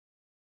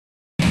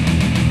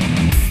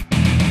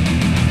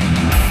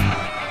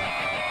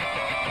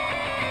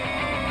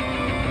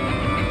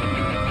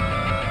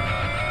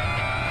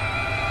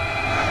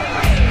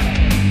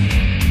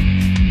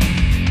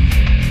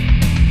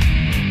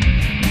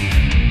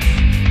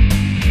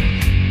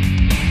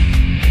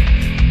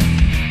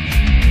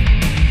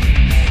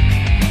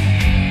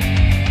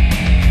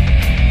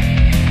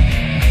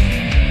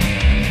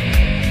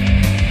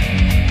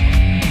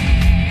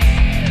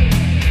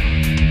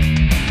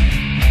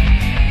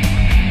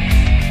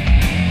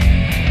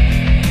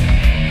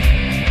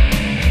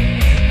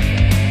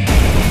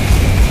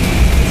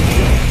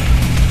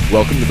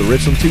Welcome to the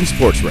Richland 2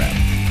 Sports Wrap,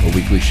 a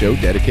weekly show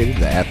dedicated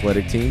to the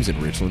athletic teams in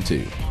Richland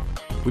 2.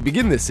 We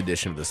begin this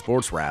edition of the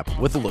Sports Wrap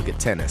with a look at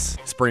tennis.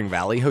 Spring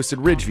Valley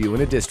hosted Ridgeview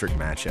in a district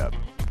matchup.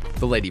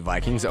 The Lady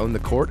Vikings owned the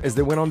court as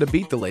they went on to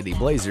beat the Lady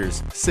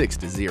Blazers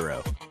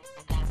 6-0.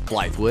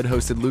 Blythewood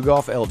hosted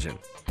Lugoff Elgin.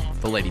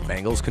 The Lady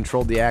Bengals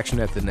controlled the action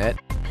at the net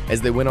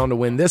as they went on to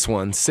win this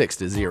one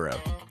 6-0.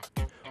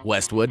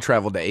 Westwood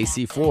traveled to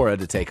AC Flora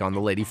to take on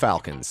the Lady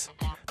Falcons.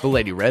 The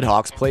Lady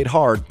Redhawks played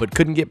hard but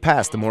couldn't get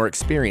past the more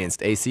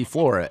experienced AC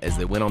Flora as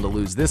they went on to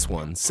lose this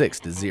one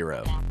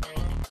 6-0.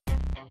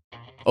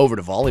 Over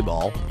to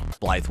volleyball,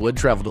 Blythewood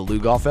traveled to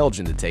Lugoff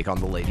Elgin to take on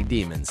the Lady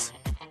Demons.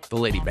 The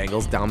Lady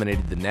Bengals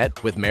dominated the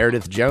net with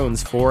Meredith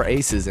Jones' 4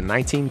 aces and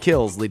 19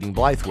 kills leading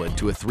Blythewood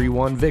to a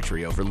 3-1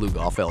 victory over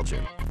Lugoff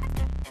Elgin.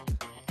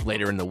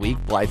 Later in the week,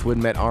 Blythewood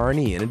met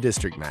R&E in a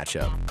district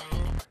matchup.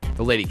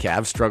 The Lady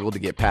Cavs struggled to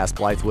get past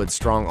Blythewood's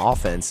strong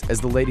offense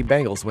as the Lady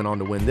Bengals went on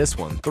to win this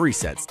one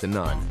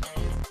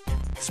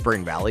 3-0.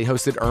 Spring Valley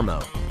hosted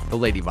Irmo. The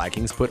Lady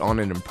Vikings put on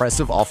an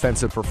impressive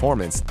offensive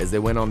performance as they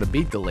went on to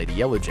beat the Lady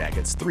Yellow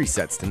Jackets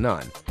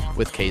 3-0,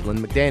 with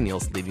Caitlin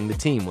McDaniels leading the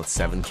team with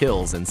 7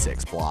 kills and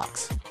 6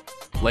 blocks.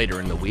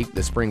 Later in the week,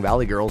 the Spring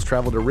Valley girls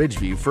traveled to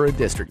Ridgeview for a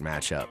district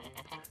matchup.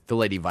 The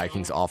Lady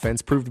Vikings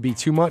offense proved to be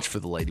too much for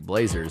the Lady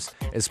Blazers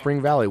as Spring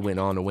Valley went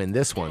on to win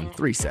this one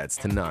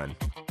 3-0.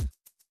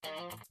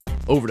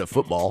 Over to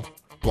football,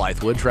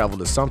 Blythewood traveled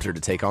to Sumter to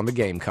take on the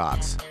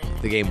Gamecocks.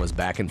 The game was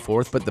back and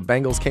forth, but the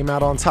Bengals came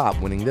out on top,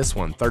 winning this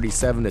one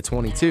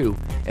 37-22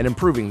 and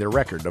improving their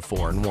record to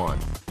 4-1.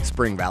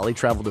 Spring Valley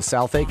traveled to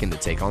South Aiken to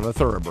take on the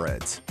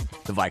Thoroughbreds.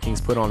 The Vikings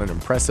put on an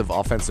impressive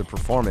offensive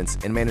performance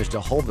and managed to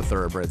hold the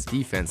Thoroughbreds'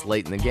 defense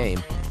late in the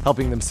game,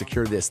 helping them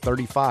secure this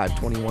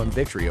 35-21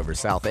 victory over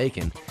South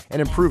Aiken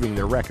and improving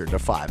their record to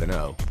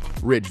 5-0.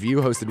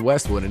 Ridgeview hosted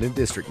Westwood in a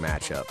district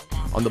matchup.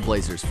 On the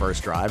Blazers'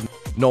 first drive,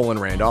 Nolan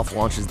Randolph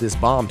launches this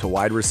bomb to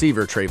wide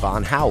receiver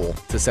Trayvon Howell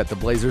to set the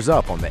Blazers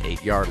up on the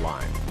 8-yard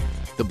line.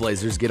 The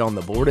Blazers get on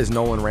the board as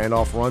Nolan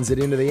Randolph runs it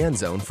into the end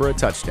zone for a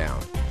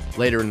touchdown.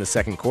 Later in the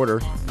second quarter,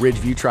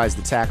 Ridgeview tries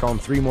to tack on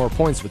 3 more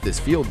points with this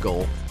field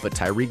goal, but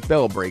Tyreek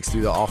Bell breaks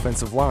through the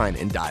offensive line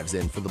and dives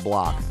in for the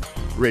block.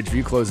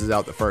 Ridgeview closes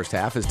out the first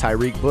half as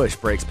Tyreek Bush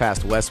breaks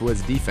past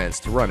Westwood's defense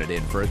to run it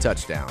in for a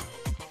touchdown.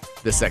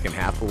 The second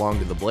half belonged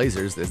to the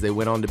Blazers as they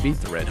went on to beat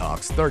the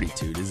Redhawks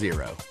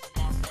 32-0.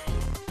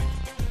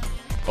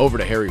 Over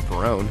to Harry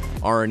Perrone,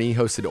 R&E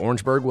hosted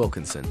Orangeburg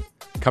Wilkinson.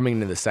 Coming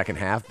into the second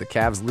half, the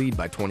Cavs lead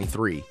by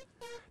 23.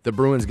 The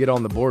Bruins get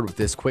on the board with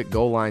this quick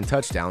goal line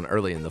touchdown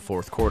early in the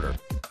fourth quarter.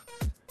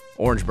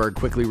 Orangeburg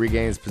quickly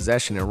regains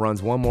possession and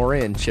runs one more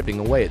in, chipping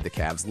away at the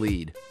Cavs'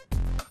 lead.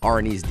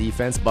 R&E's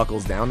defense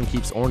buckles down and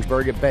keeps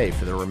Orangeburg at bay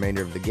for the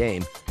remainder of the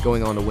game,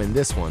 going on to win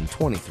this one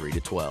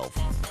 23-12.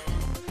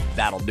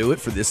 That'll do it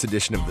for this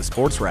edition of the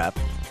Sports Wrap.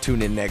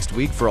 Tune in next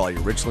week for all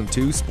your Richland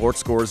 2 sports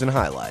scores and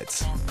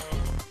highlights.